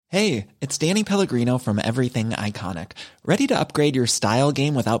Hey, it's Danny Pellegrino from Everything Iconic. Ready to upgrade your style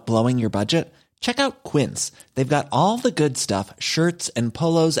game without blowing your budget? Check out Quince. They've got all the good stuff, shirts and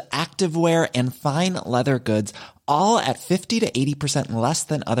polos, activewear, and fine leather goods, all at 50 to 80% less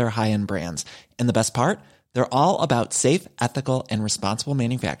than other high-end brands. And the best part? They're all about safe, ethical, and responsible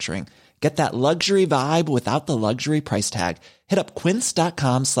manufacturing. Get that luxury vibe without the luxury price tag. Hit up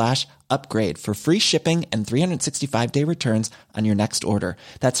quince.com/upgrade for free shipping and 365-day returns on your next order.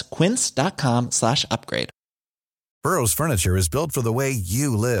 That's quince.com/upgrade. Burrow's furniture is built for the way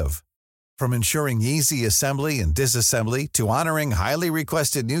you live. From ensuring easy assembly and disassembly to honoring highly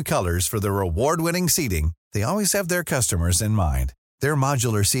requested new colors for their award-winning seating, they always have their customers in mind. Their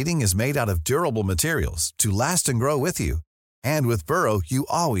modular seating is made out of durable materials to last and grow with you. And with Burrow, you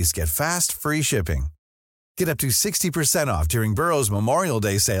always get fast, free shipping. Get up to 60% off during Burrow's Memorial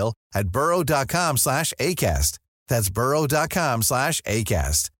Day sale at burrow.com/ACAST. That's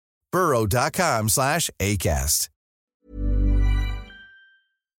burrow.com/ACAST. burrow.com/ACAST.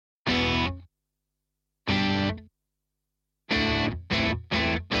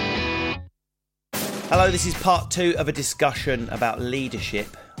 Hello, this is part 2 of a discussion about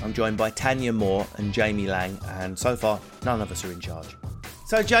leadership. I'm joined by Tanya Moore and Jamie Lang, and so far, none of us are in charge.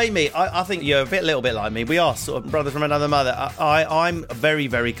 So, Jamie, I think you're a little bit like me. We are sort of brothers from another mother. I'm very,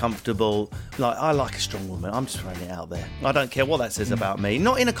 very comfortable. I like a strong woman. I'm just throwing it out there. I don't care what that says about me.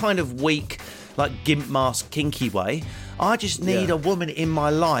 Not in a kind of weak, like gimp mask, kinky way. I just need a woman in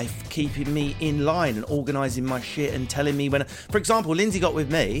my life keeping me in line and organising my shit and telling me when... For example, Lindsay got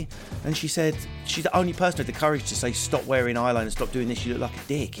with me and she said she's the only person with the courage to say, stop wearing eyeliner, stop doing this, you look like a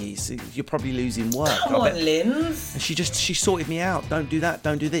dick. You're probably losing work. Come on, Linz. And she sorted me out. Don't do that,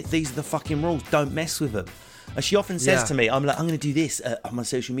 don't do this. These are the fucking rules. Don't mess with them. And she often says to me, I'm going to do this on my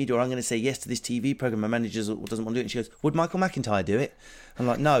social media, or I'm going to say yes to this TV programme my manager doesn't want to do it. And she goes, would Michael McIntyre do it? I'm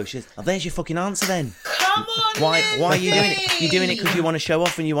like, no. She goes, oh, there's your fucking answer then. Come on, Why are you doing it? You're doing it because you want to show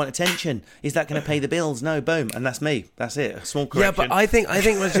off and you want attention. Is that going to pay the bills? No, boom. And that's me. That's it. A small correction. Yeah, but I think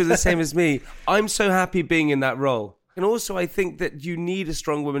Rachel is the same as me. I'm so happy being in that role. And also I think that you need a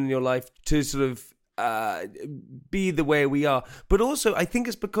strong woman in your life to sort of be the way we are. But also I think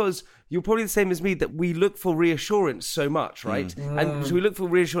it's because you're probably the same as me that we look for reassurance so much, right? And so we look for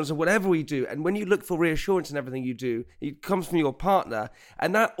reassurance in whatever we do. And when you look for reassurance in everything you do, it comes from your partner.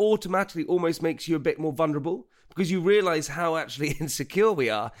 And that automatically almost makes you a bit more vulnerable because you realise how actually insecure we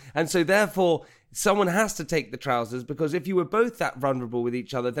are. And so therefore someone has to take the trousers, because if you were both that vulnerable with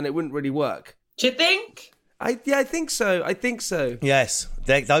each other, then it wouldn't really work. Do you think? I think so. Yes,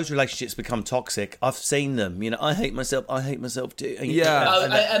 those relationships become toxic. I've seen them. You know, I hate myself too.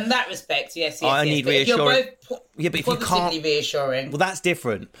 Yeah. In that respect, yes. I need reassurance. But if you can't, reassuring. Well, that's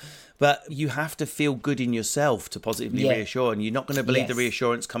different. But you have to feel good in yourself to positively reassure, and you're not going to believe the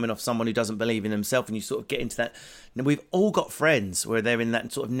reassurance coming off someone who doesn't believe in themselves, and you sort of get into that. Now, we've all got friends where they're in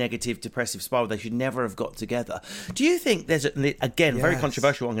that sort of negative, depressive spiral. They should never have got together. Do you think there's, very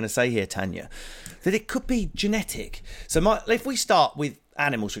controversial what I'm going to say here, Tanya, that it could be genetic? So if we start with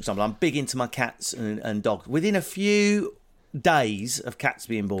animals, for example, I'm big into my cats and dogs. Within a few days of cats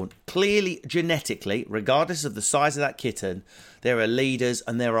being born, clearly genetically, regardless of the size of that kitten, there are leaders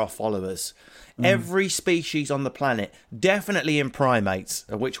and there are followers. Every species on the planet, definitely in primates,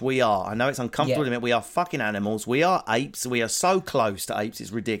 of which we are. I know it's uncomfortable to admit, we are fucking animals. We are apes. We are so close to apes,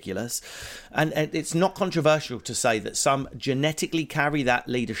 it's ridiculous. And it's not controversial to say that some genetically carry that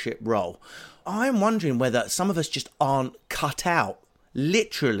leadership role. I'm wondering whether some of us just aren't cut out,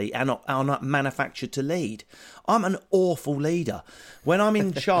 literally, and are not manufactured to lead. I'm an awful leader. When I'm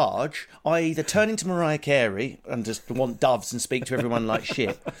in charge, I either turn into Mariah Carey and just want doves and speak to everyone like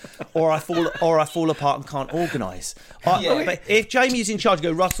shit, or I fall apart and can't organise. But if Jamie's in charge, I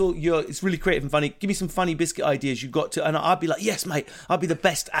go, Russell, it's really creative and funny. Give me some funny biscuit ideas you've got to, and I'd be like, yes, mate, I'd be the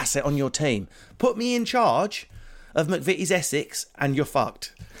best asset on your team. Put me in charge of McVitie's Essex, and you're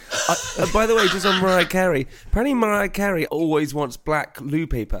fucked. By the way, just on Mariah Carey, apparently Mariah Carey always wants black loo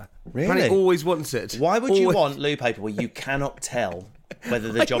paper. Really? Apparently always wants it. Why would you want loo paper where you cannot tell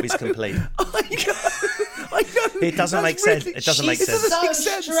whether the job is complete? I know. It doesn't make sense. It doesn't make sense.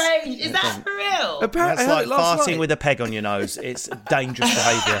 So strange. Is that for real? That's like farting with a peg on your nose. It's dangerous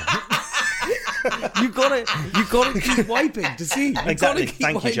behaviour. You've got to keep wiping to see. Exactly.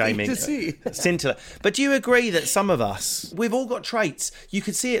 Thank you, Jamie. To see. Scintilla. But do you agree that some of us, we've all got traits? You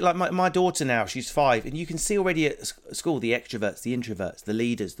can see it, like my daughter now, she's 5, and you can see already at school the extroverts, the introverts, the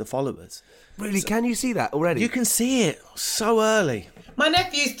leaders, the followers. Really, can you see that already? You can see it so early. My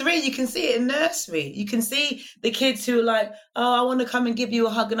nephew's 3, you can see it in nursery. You can see the kids who are like, oh, I want to come and give you a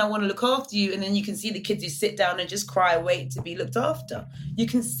hug and I want to look after you. And then you can see the kids who sit down and just cry, wait to be looked after. You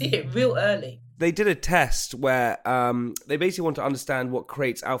can see it real early. They did a test where they basically want to understand what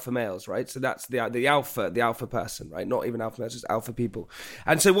creates alpha males, right? So that's the alpha person, right? Not even alpha males, just alpha people.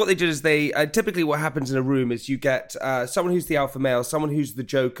 And so what they did is they typically what happens in a room is you get someone who's the alpha male, someone who's the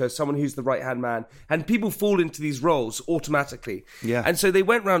joker, someone who's the right hand man, and people fall into these roles automatically. Yeah. And so they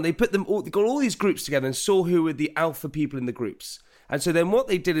went around, they got all these groups together and saw who were the alpha people in the groups. And so then what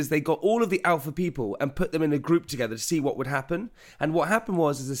they did is they got all of the alpha people and put them in a group together to see what would happen. And what happened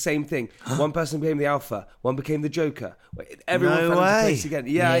was the same thing. One person became the alpha, one became the joker. Everyone fell into place again.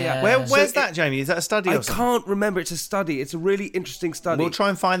 Yeah. Where's that, Jamie? Is that a study or something? I can't remember. It's a study. It's a really interesting study. We'll try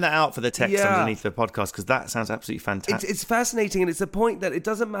and find that out for the text underneath the podcast, because that sounds absolutely fantastic. It's fascinating, and it's the point that it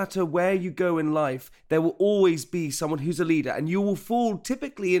doesn't matter where you go in life, there will always be someone who's a leader, and you will fall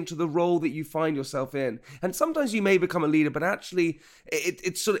typically into the role that you find yourself in. And sometimes you may become a leader, but actually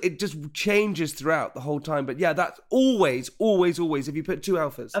it just changes throughout the whole time. But yeah, that's always if you put 2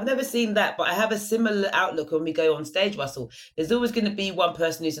 alphas. I've never seen that, but I have a similar outlook when we go on stage, Russell. There's always going to be one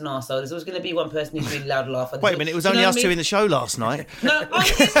person who's an arsehole. There's always going to be one person who's really loud laugher. Wait a minute, it was only us 2 in the show last night. No,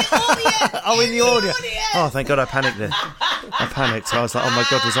 I'm in the audience. In the audience. Oh, thank God I panicked then. I panicked. I was like, oh my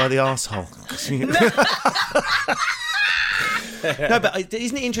God, was I the arsehole? No, but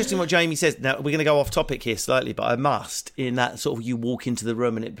isn't it interesting what Jamie says? Now, we're going to go off topic here slightly, but I must, in that sort of you walk into the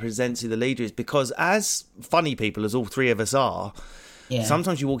room and it presents you the leader, is because as funny people, as all 3 of us are,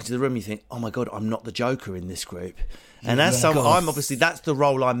 sometimes you walk into the room and you think, oh my God, I'm not the joker in this group. And as someone, I'm obviously, that's the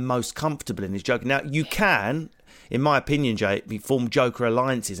role I'm most comfortable in, is joking. Now, you can, in my opinion, Jay, form joker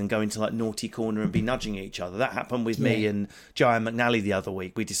alliances and go into like naughty corner and be nudging each other. That happened with me and Joanne McNally the other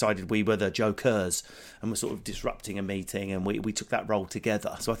week. We decided we were the jokers and were sort of disrupting a meeting, and we took that role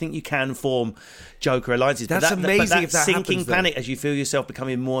together. So I think you can form joker alliances. That's amazing. But that if that sinking happens, panic as you feel yourself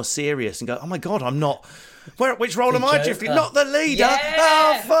becoming more serious and go, oh my God, I'm not... Which role am I drifting? Not the leader.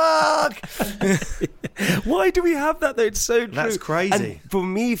 Yeah. Oh, fuck. Why do we have that though? It's so true. That's crazy. And for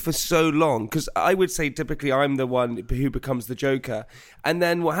me, for so long, because I would say typically I'm the one who becomes the joker. And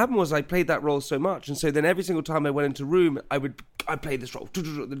then what happened was I played that role so much. And so then every single time I went into a room, I played this role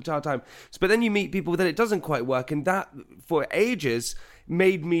the entire time. But then you meet people that it doesn't quite work. And that, for ages,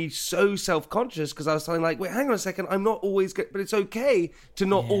 made me so self-conscious, because I was saying like, wait, hang on a second, I'm not always good, but it's okay to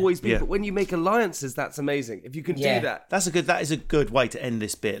not always be. But when you make alliances, that's amazing. If you can do that. That is a good way to end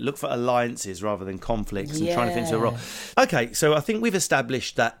this bit. Look for alliances rather than conflicts and trying to fit into a role. Okay, so I think we've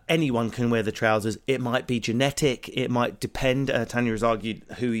established that anyone can wear the trousers. It might be genetic, it might depend. Tanya has argued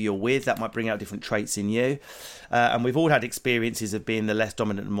who you're with. That might bring out different traits in you. And we've all had experiences of being the less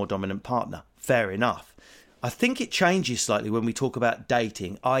dominant and more dominant partner. Fair enough. I think it changes slightly when we talk about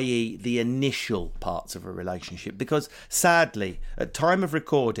dating, i.e. the initial parts of a relationship, because sadly, at time of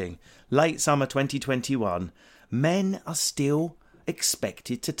recording, late summer 2021, men are still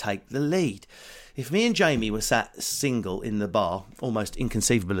expected to take the lead. If me and Jamie were sat single in the bar, almost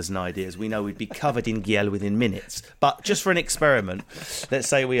inconceivable as an idea, as we know we'd be covered in Giel within minutes, but just for an experiment, let's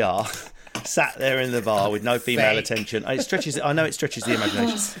say we are... sat there in the bar with no female attention. I know it stretches the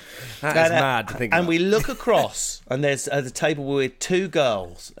imagination. That is mad to think about. And we look across, and there's at the table with 2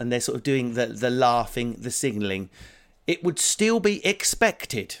 girls, and they're sort of doing the laughing, the signalling. It would still be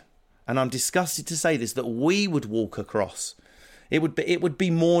expected, and I'm disgusted to say this, that we would walk across. It would be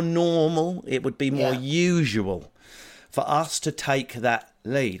more normal. It would be more usual for us to take that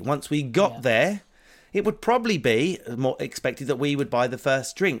lead. Once we got there, it would probably be more expected that we would buy the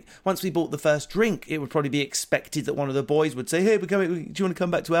first drink. Once we bought the first drink, it would probably be expected that one of the boys would say, "Hey, do you want to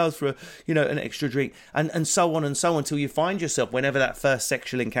come back to ours for an extra drink?" And so on until you find yourself, whenever that first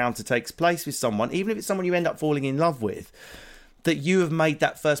sexual encounter takes place with someone, even if it's someone you end up falling in love with, that you have made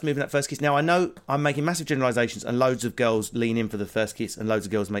that first move and that first kiss. Now, I know I'm making massive generalisations, and loads of girls lean in for the first kiss and loads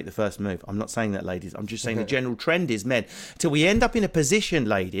of girls make the first move. I'm not saying that, ladies. I'm just saying the general trend is men. Till we end up in a position,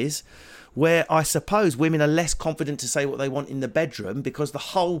 ladies, where I suppose women are less confident to say what they want in the bedroom, because the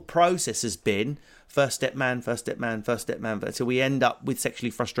whole process has been first step man, until we end up with sexually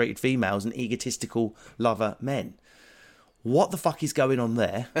frustrated females and egotistical lover men. What the fuck is going on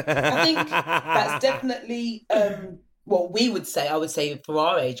there? I think that's definitely what we would say, I would say for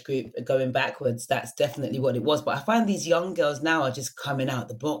our age group, going backwards, that's definitely what it was. But I find these young girls now are just coming out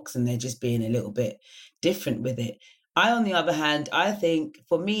the box and they're just being a little bit different with it. I, on the other hand, I think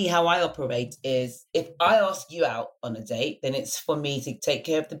for me, how I operate is if I ask you out on a date, then it's for me to take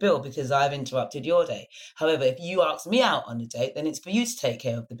care of the bill because I've interrupted your day. However, if you ask me out on a date, then it's for you to take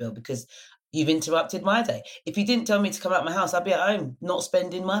care of the bill because you've interrupted my day. If you didn't tell me to come out my house, I'd be at home, not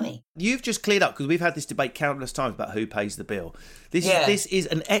spending money. You've just cleared up, because we've had this debate countless times about who pays the bill. This is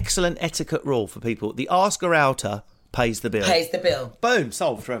an excellent etiquette rule for people. The asker outer pays the bill. Pays the bill. Boom,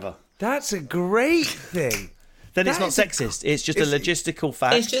 solved, Trevor. That's a great thing. Then it's not sexist. It's just a logistical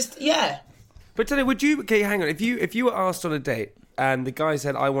fact. It's just, yeah. But Tony, would you? Okay, hang on. If you were asked on a date and the guy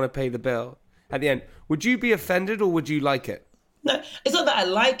said, "I want to pay the bill," at the end, would you be offended or would you like it? No, it's not that I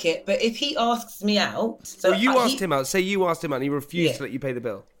like it, but if he asks me out, so you asked him out. Say you asked him out and he refused to let you pay the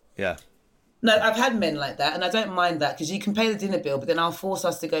bill. Yeah. No, I've had men like that, and I don't mind that because you can pay the dinner bill, but then I'll force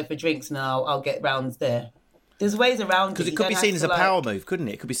us to go for drinks, and I'll get rounds there. There's ways around it. Because it could be seen as a power move, couldn't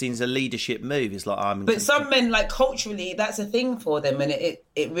it? It could be seen as a leadership move. It's like But some men, like culturally, that's a thing for them, and it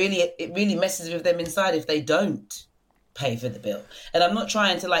really messes with them inside if they don't pay for the bill. And I'm not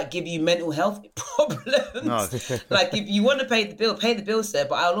trying to like give you mental health problems. No. Like if you want to pay the bill, sir.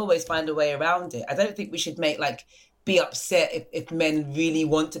 But I'll always find a way around it. I don't think we should be upset if men really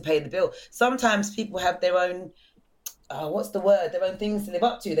want to pay the bill. Sometimes people have their own. What's the word? Their own things to live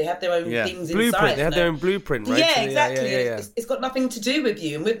up to. They have their own things blueprint. Inside. They have their own blueprint, right? Yeah, exactly. Yeah. It's got nothing to do with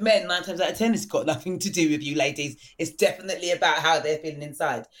you. And with men, 9 times out of 10, it's got nothing to do with you, ladies. It's definitely about how they're feeling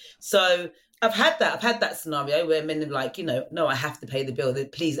inside. So I've had that scenario where men are like, no, I have to pay the bill.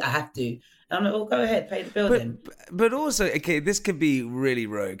 Please, I have to. And I'm like, well, go ahead, pay the bill then. But also, okay, this could be really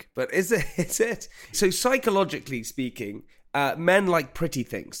rogue, but is it? So psychologically speaking, men like pretty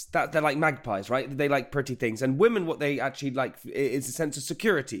things. They're like magpies, right? They like pretty things. And women, what they actually like is a sense of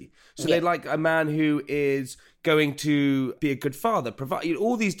security. So they like a man who is going to be a good father, provide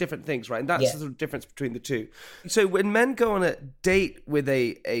all these different things, right? And that's the sort of difference between the two. So when men go on a date with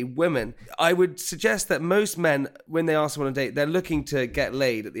a woman, I would suggest that most men, when they ask someone on a date, they're looking to get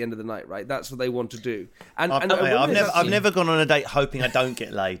laid at the end of the night, right? That's what they want to do. I've never gone on a date hoping I don't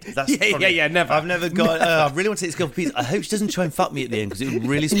get laid. That's never. I've never gone. I really want to take this girl for pizza. I hope she doesn't try and fuck me at the end because it would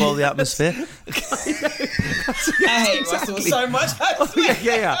really spoil the atmosphere. I hate Russell so much.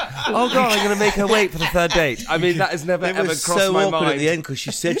 Oh God, I'm going to make her wait for the third date. I mean, that has never ever crossed my mind. It was so awkward at the end because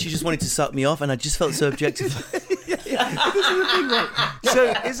she said she just wanted to suck me off, and I just felt so objective. So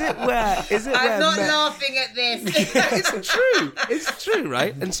is it where? I'm not laughing at this. It's true,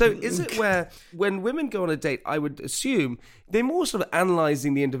 right? And so is it where when women go on a date, I would assume they're more sort of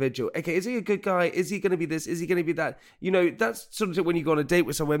analysing the individual. Okay, is he a good guy? Is he going to be this? Is he going to be that? That's sort of when you go on a date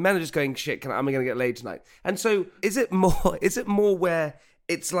with someone, men are just going, shit, am I going to get laid tonight? And so is it more where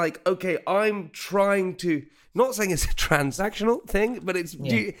it's like, okay, I'm trying to, not saying it's a transactional thing, but it's,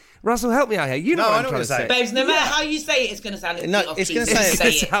 Russell, help me out here. You know what I'm trying to say. Babes, no matter how you say it, it's going to sound it's going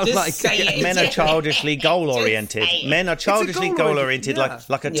to sound like men are childishly goal-oriented. Men are childishly goal-oriented,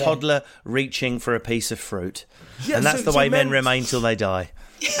 like a toddler reaching for a piece of fruit. Yeah, and that's the way men remain till they die.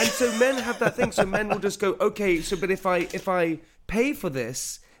 And so men have that thing. So men will just go, okay, but if I pay for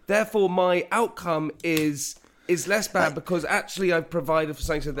this, therefore my outcome is less bad because actually I've provided for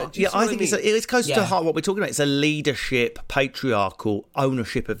something. So that I think it's close to heart what we're talking about. It's a leadership, patriarchal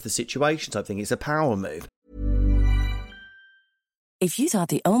ownership of the situation type thing. It's a power move. If you thought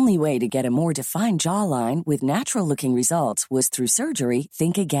the only way to get a more defined jawline with natural-looking results was through surgery,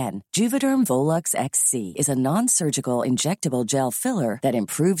 think again. Juvederm Volux XC is a non-surgical injectable gel filler that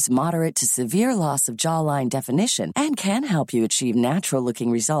improves moderate to severe loss of jawline definition and can help you achieve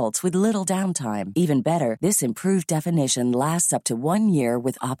natural-looking results with little downtime. Even better, this improved definition lasts up to 1 year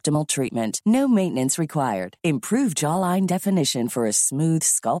with optimal treatment. No maintenance required. Improve jawline definition for a smooth,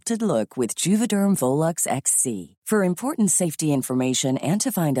 sculpted look with Juvederm Volux XC. For important safety information and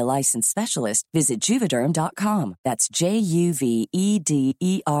to find a licensed specialist, visit Juvederm.com. That's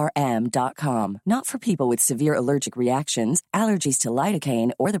JUVEDERM.com. Not for people with severe allergic reactions, allergies to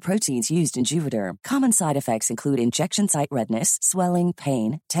lidocaine, or the proteins used in Juvederm. Common side effects include injection site redness, swelling,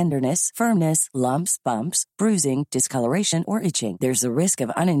 pain, tenderness, firmness, lumps, bumps, bruising, discoloration, or itching. There's a risk of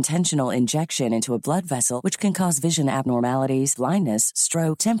unintentional injection into a blood vessel, which can cause vision abnormalities, blindness,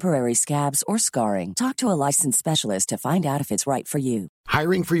 stroke, temporary scabs, or scarring. Talk to a licensed specialist to find out if it's right for you.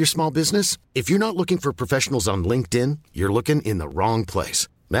 Hiring for your small business? If you're not looking for professionals on LinkedIn, you're looking in the wrong place.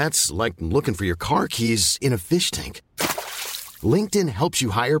 That's like looking for your car keys in a fish tank. LinkedIn helps you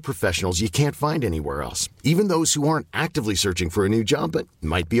hire professionals you can't find anywhere else, even those who aren't actively searching for a new job but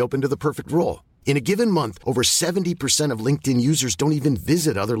might be open to the perfect role. In a given month, over 70% of LinkedIn users don't even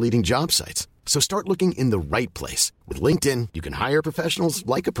visit other leading job sites. So start looking in the right place. With LinkedIn, you can hire professionals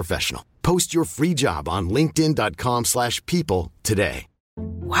like a professional. Post your free job on linkedin.com/people today.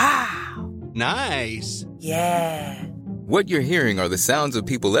 Wow. Nice. Yeah. What you're hearing are the sounds of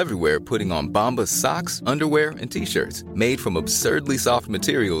people everywhere putting on Bombas socks, underwear, and T-shirts made from absurdly soft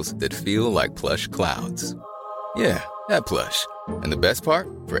materials that feel like plush clouds. Yeah, that plush. And the best part?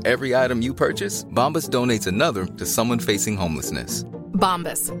 For every item you purchase, Bombas donates another to someone facing homelessness.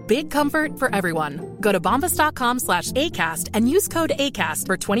 Bombas. Big comfort for everyone. Go to bombas.com/ACAST and use code ACAST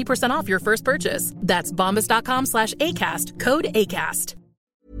for 20% off your first purchase. That's bombas.com/ACAST. Code ACAST.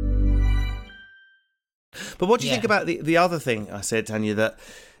 But what do you think about the other thing I said, Tanya, that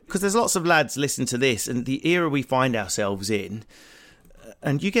because there's lots of lads listen to this and the era we find ourselves in,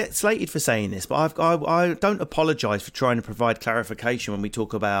 and you get slated for saying this, but I don't apologise for trying to provide clarification when we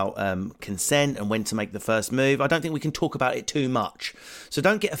talk about consent and when to make the first move. I don't think we can talk about it too much. So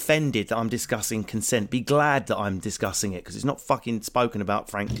don't get offended that I'm discussing consent. Be glad that I'm discussing it because it's not fucking spoken about,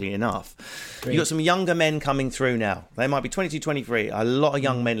 frankly, enough. You've got some younger men coming through now. They might be 22, 23. A lot of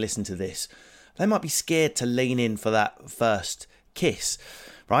young men listen to this. They might be scared to lean in for that first kiss,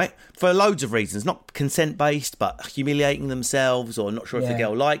 right? For loads of reasons, not consent-based, but humiliating themselves or not sure if the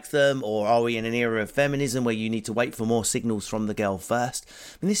girl likes them, or are we in an era of feminism where you need to wait for more signals from the girl first?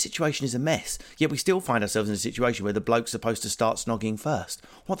 I mean, this situation is a mess, yet we still find ourselves in a situation where the bloke's supposed to start snogging first.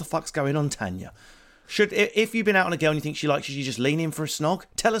 What the fuck's going on, Tanya? If you've been out on a girl and you think she likes you, should you just lean in for a snog?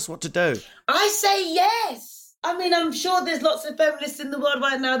 Tell us what to do. I say yes. I mean, I'm sure there's lots of feminists in the world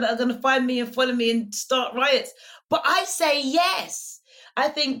right now that are going to find me and follow me and start riots. But I say yes. I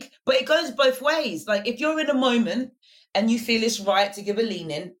think, but it goes both ways. Like, if you're in a moment and you feel it's right to give a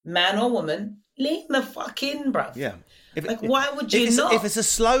lean in, man or woman, lean the fuck in, bruv. Yeah. Why would you not? If it's a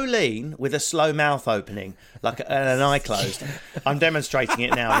slow lean with a slow mouth opening, like an eye closed, I'm demonstrating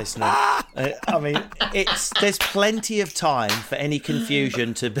it now, listener. I mean, there's plenty of time for any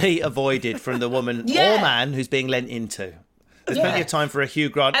confusion to be avoided from the woman or man who's being lent into. There's plenty of time for a Hugh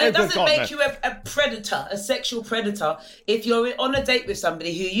Grant. And it doesn't make you a predator, a sexual predator, if you're on a date with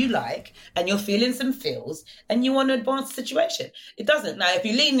somebody who you like and you're feeling some feels and you want to advance the situation. It doesn't. Now, if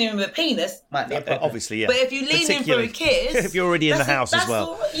you lean in with a penis, might be a problem. Obviously, yeah. But if you lean in for a kiss... if you're already in the house as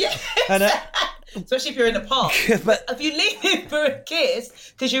well. Especially if you're in a park. But if you lean in for a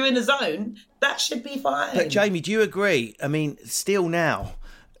kiss because you're in a zone, that should be fine. But Jamie, do you agree? I mean, still now...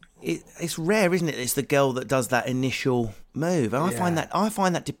 It's rare, isn't it? It's the girl that does that initial move. And I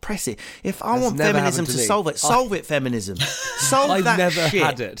find that depressing. If I want feminism to solve it, feminism. Solve that I've never shit.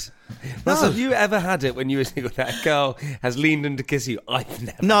 had it. Russell, have you ever had it when you were single? That girl has leaned in to kiss you. I've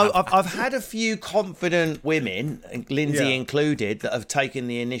never. No, I've had a few confident women, Lindsay included, that have taken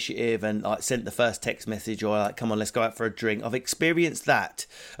the initiative and like sent the first text message or like, "Come on, let's go out for a drink." I've experienced that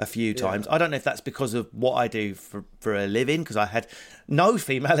a few times. I don't know if that's because of what I do for a living, because I had no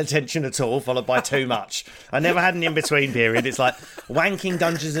female attention at all, followed by too much. I never had an in-between period. It's like wanking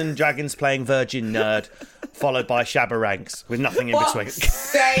Dungeons and Dragons playing Virgin Nerd, followed by Shabba Ranks with nothing in between.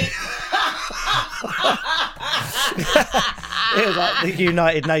 It was like the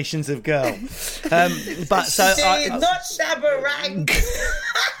United Nations of girl. But so not Shabba Ranks.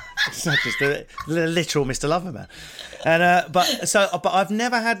 It's not just a literal Mr. Loverman. And but I've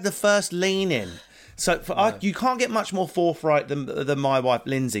never had the first lean in. So you can't get much more forthright than my wife,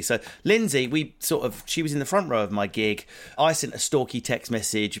 Lindsay. So Lindsay, she was in the front row of my gig. I sent a stalky text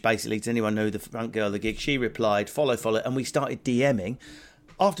message, basically, to anyone who knew the front girl of the gig. She replied, follow, and we started DMing.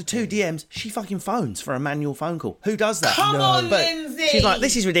 After 2 DMs, she fucking phones for a manual phone call. Who does that? Come on, Lindsay! She's like,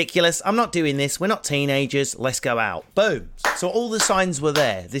 this is ridiculous. I'm not doing this. We're not teenagers. Let's go out. Boom. So all the signs were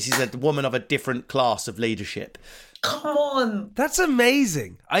there. This is a woman of a different class of leadership. Come on. That's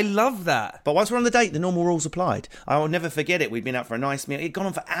amazing. I love that. But once we're on the date, the normal rules applied. I will never forget it. We'd been out for a nice meal. It'd gone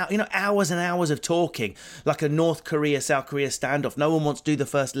on for hours and hours of talking, like a North Korea, South Korea standoff. No one wants to do the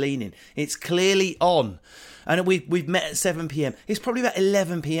first lean-in. It's clearly on. And we've met at 7 p.m. It's probably about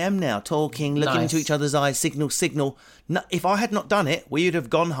 11 p.m. now, talking, looking into each other's eyes, signal. No, if I had not done it, we would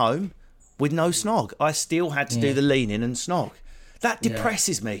have gone home with no snog. I still had to do the lean-in and snog. That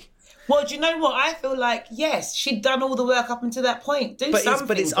depresses me. Well, do you know what? I feel like, yes, she'd done all the work up until that point.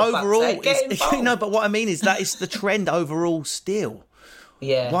 But it's overall. But what I mean is that it's the trend overall still.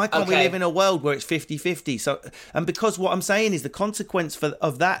 Yeah. Why can't we live in a world where it's 50-50? So, and because what I'm saying is the consequence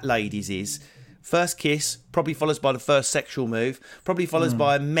of that, ladies, is first kiss, probably follows by the first sexual move, probably follows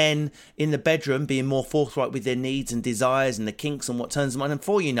by men in the bedroom being more forthright with their needs and desires and the kinks and what turns them on. And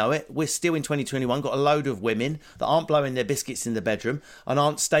before you know it, we're still in 2021, got a load of women that aren't blowing their biscuits in the bedroom and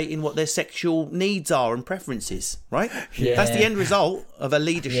aren't stating what their sexual needs are and preferences, right? Yeah. That's the end result of a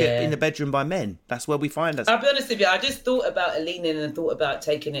leadership in the bedroom by men. That's where we find us. I'll be honest with you, I just thought about leaning and thought about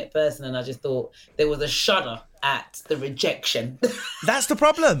taking it personal, and I just thought there was a shudder at the rejection. That's the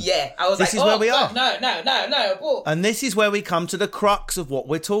problem. Yeah, I was this is where we are. No. And this is where we come to the crux of what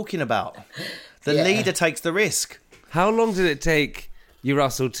we're talking about. The leader takes the risk. How long did it take you,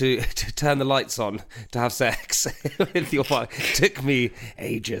 Russell, to turn the lights on to have sex with your wife? It took me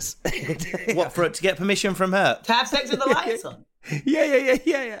ages. What, for it to get permission from her? To have sex with the lights on?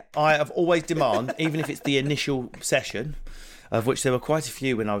 Yeah. I have always demand, even if it's the initial session, of which there were quite a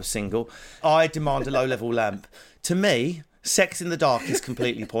few when I was single, I demand a low-level lamp. To me, sex in the dark is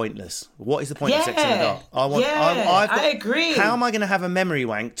completely pointless. What is the point of sex in the dark? I agree. How am I going to have a memory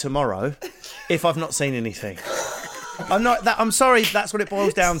wank tomorrow if I've not seen anything? I'm sorry, that's what it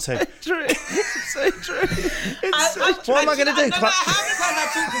boils down to. So true. What am I going to do? No matter how many times I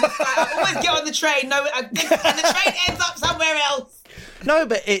talk to this guy, I always get on the train, and the train ends up somewhere else. No,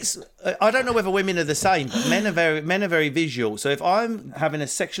 but it's. I don't know whether women are the same. But men are very visual. So if I'm having a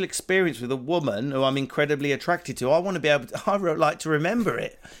sexual experience with a woman who I'm incredibly attracted to, I want to be able to. I would like to remember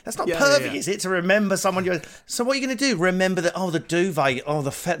it. That's not pervy, is it? To remember someone. So what are you going to do? Remember that? Oh, the duvet. Oh,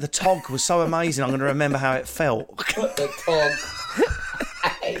 the tog was so amazing. I'm going to remember how it felt. The tog.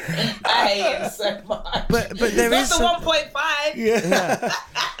 I hate him so much. But there is the 1.5. Yeah.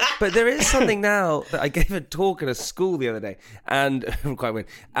 But there is something now that I gave a talk at a school the other day, and quite weird.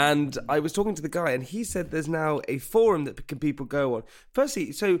 And I was talking to the guy, and he said there's now a forum that people go on.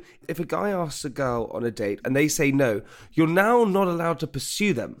 Firstly, so if a guy asks a girl on a date and they say no, you're now not allowed to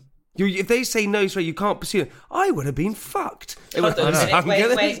pursue them. If they say no, so you can't pursue them. I would have been fucked. Wait. You're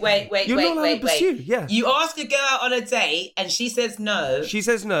not allowed to pursue. Yeah. You ask a girl out on a date and she says no. She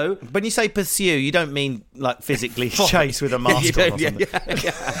says no. When you say pursue, you don't mean like physically chase with a mask on or something.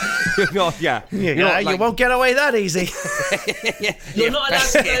 You're not, you won't get away that easy. You're not allowed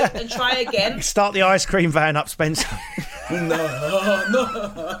to go and try again. Start the ice cream van up, Spencer. No.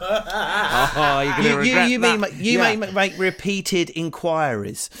 Oh, you're going to regret that. You may make repeated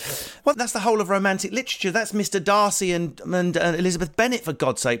inquiries. Well, that's the whole of romantic literature. That's Mr. Darcy and Elizabeth Bennet, for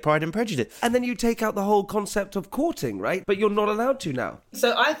God's sake, Pride and Prejudice. And then you take out the whole concept of courting, right? But you're not allowed to now.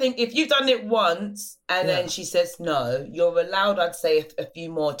 So I think if you've done it once and then she says no, you're allowed, I'd say, a few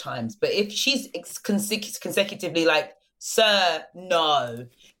more times. But if she's consecutively like, sir, no,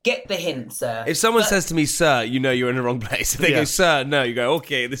 get the hint, sir. If someone says to me, sir, you know you're in the wrong place. If they go, sir, no, you go,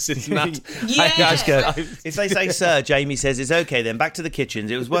 okay, this is not. If they say, sir, Jamie says it's okay, then back to the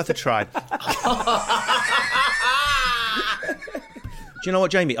kitchens. It was worth a try. Do you know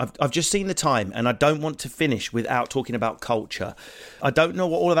what, Jamie? I've just seen the time, and I don't want to finish without talking about culture. I don't know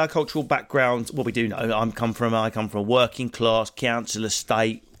what all of our cultural backgrounds. Well, we do know. I come from a working class council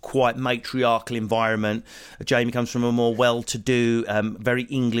estate, quite matriarchal environment. Jamie comes from a more well-to-do, very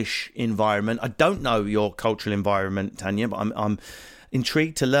English environment. I don't know your cultural environment, Tanya, but I'm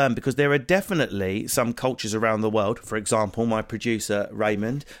intrigued to learn, because there are definitely some cultures around the world. For example, my producer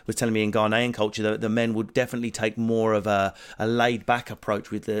Raymond was telling me in Ghanaian culture that the men would definitely take more of a laid-back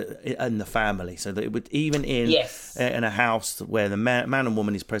approach with the family, so that it would, even in a house where the man and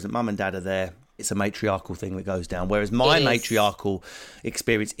woman is present, mum and dad are there, it's a matriarchal thing that goes down. Whereas my matriarchal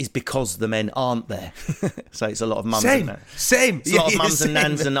experience is because the men aren't there. So it's a lot of mums and nans. Same. It's a lot of mums and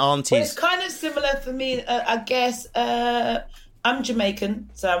nans and aunties. Well, it's kind of similar for me, I guess. I'm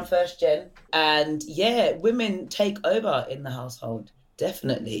Jamaican, so I'm first gen. And women take over in the household,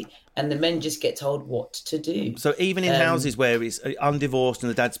 definitely. And the men just get told what to do. So even in houses where it's undivorced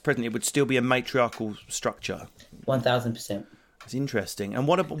and the dad's present, it would still be a matriarchal structure? 1,000%. It's interesting. And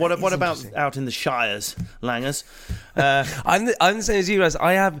what about out in the shires, Langers? I'm the same as you guys.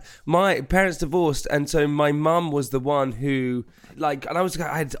 I have my parents divorced, and so my mum was the one who, like, and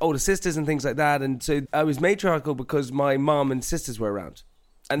I had older sisters and things like that, and so I was matriarchal because my mum and sisters were around.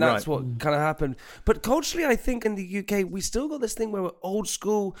 And that's what kind of happened. But culturally, I think in the UK, we still got this thing where we're old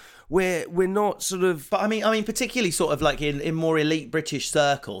school, where we're not sort of... But I mean, particularly sort of like in more elite British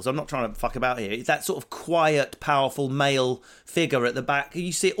circles, I'm not trying to fuck about here, it's that sort of quiet, powerful male figure at the back.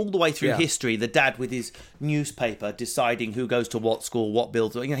 You see it all the way through history, the dad with his newspaper deciding who goes to what school, what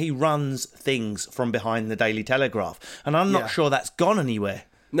building. You know, he runs things from behind the Daily Telegraph. And I'm not sure that's gone anywhere.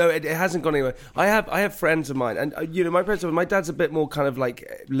 No, it hasn't gone anywhere. I have friends of mine, and my dad's a bit more kind of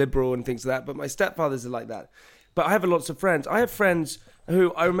like liberal and things like that, but my stepfathers are like that. But I have lots of friends. I have friends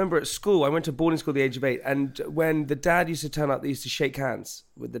who I remember at school, I went to boarding school at the age of 8, and when the dad used to turn up, they used to shake hands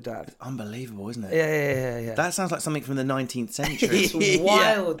with the dad. Unbelievable, isn't it? Yeah. That sounds like something from the 19th century. It's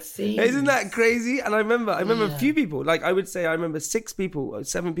wild scene. Isn't that crazy? And I remember a few people, like I would say, I remember 6 people,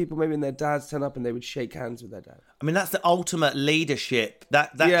 7 people maybe, and their dads turn up and they would shake hands with their dad. I mean, that's the ultimate leadership.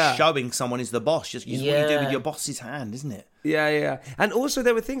 That showing someone is the boss. Just what you do with your boss's hand, isn't it? Yeah. And also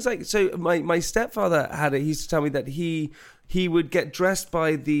there were things like, so my stepfather he used to tell me that he would get dressed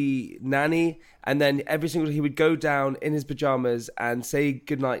by the nanny, and then every single day he would go down in his pajamas and say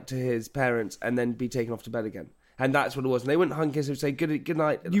goodnight to his parents and then be taken off to bed again. And that's what it was. And they wouldn't hug kiss, they would say good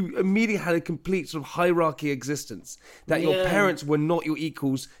night. You immediately had a complete sort of hierarchy existence, that your parents were not your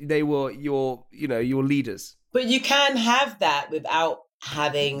equals, they were your leaders. But you can have that without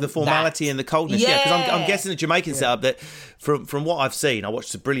having the formality and the coldness, because I'm guessing the Jamaican setup, that from what I've seen, I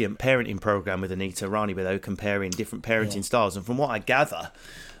watched a brilliant parenting program with Anita Rani where they were comparing different parenting styles, and from what I gather,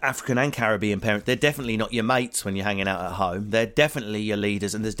 African and Caribbean parents, they're definitely not your mates when you're hanging out at home. They're definitely your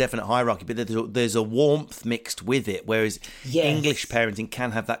leaders, and there's definite hierarchy, but there's a warmth mixed with it, whereas English parenting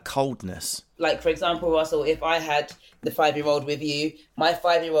can have that coldness. Like, for example, Russell, if I had the 5-year-old with you, my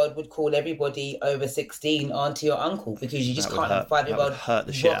 5-year-old would call everybody over 16 auntie or uncle, because you just can't have a 5-year-old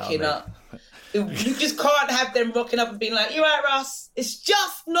rocking up. You just can't have them rocking up and being like, "You're right, Russ. It's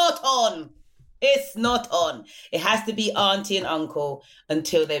just not on. It's not on." It has to be auntie and uncle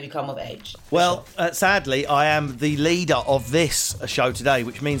until they become of age. Well, sadly, I am the leader of this show today,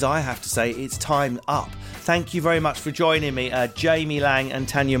 which means I have to say it's time up. Thank you very much for joining me, Jamie Lang and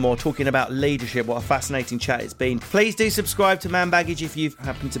Tanya Moore, talking about leadership. What a fascinating chat it's been. Please do subscribe to Man Baggage if you've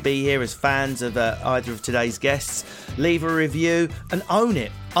happened to be here as fans of either of today's guests. Leave a review and own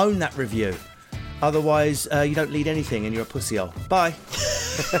it. Own that review. Otherwise, you don't lead anything and you're a pussyhole. Bye.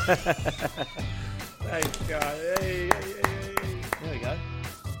 Thanks, God. Hey. There we go.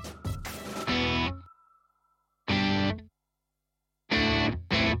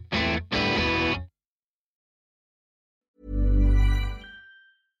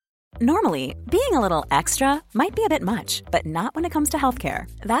 Normally, being a little extra might be a bit much, but not when it comes to healthcare.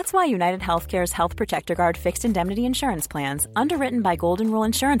 That's why United Healthcare's Health Protector Guard fixed indemnity insurance plans, underwritten by Golden Rule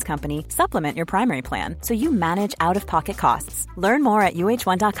Insurance Company, supplement your primary plan so you manage out-of-pocket costs. Learn more at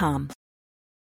UH1.com.